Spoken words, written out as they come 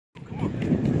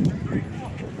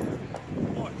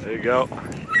There you go.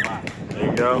 There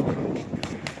you go.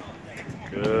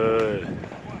 Good.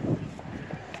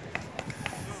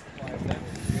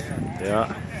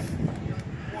 Yeah.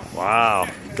 Wow.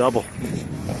 Double.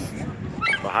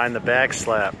 Behind the back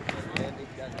slap.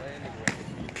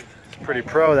 It's pretty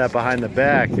pro, that behind the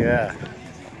back, yeah.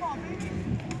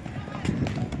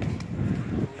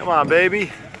 Come on, baby.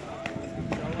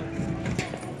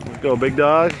 Let's go, big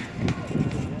dog.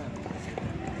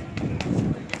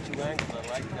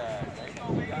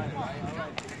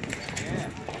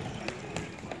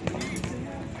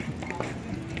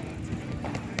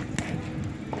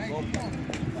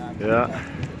 Yeah.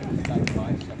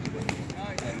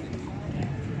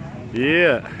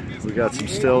 Yeah. We got some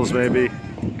stills maybe.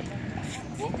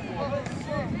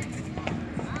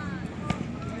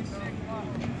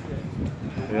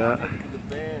 Yeah.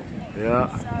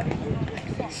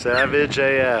 Yeah. Savage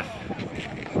AF.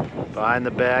 Behind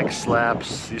the back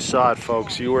slaps. You saw it,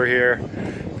 folks. You were here.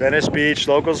 Venice Beach,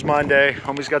 Locals Monday.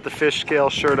 Homie's got the fish scale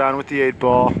shirt on with the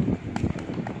 8-ball.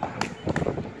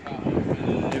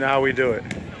 You know how we do it.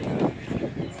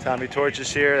 Tommy Torch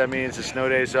is here. That means it's no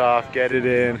days off. Get it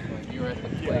in.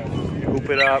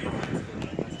 Hoop it up.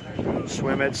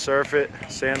 Swim it, surf it,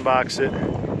 sandbox it.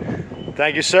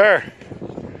 Thank you, sir.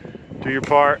 Do your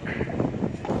part.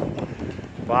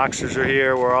 Boxers are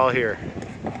here. We're all here.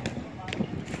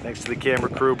 Thanks to the camera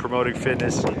crew promoting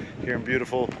fitness here in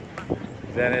beautiful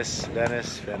Venice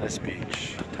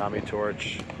Beach. Tommy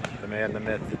Torch, the man, the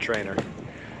myth, the trainer.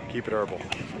 Keep it herbal.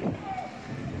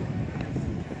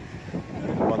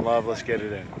 One love, let's get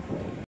it in.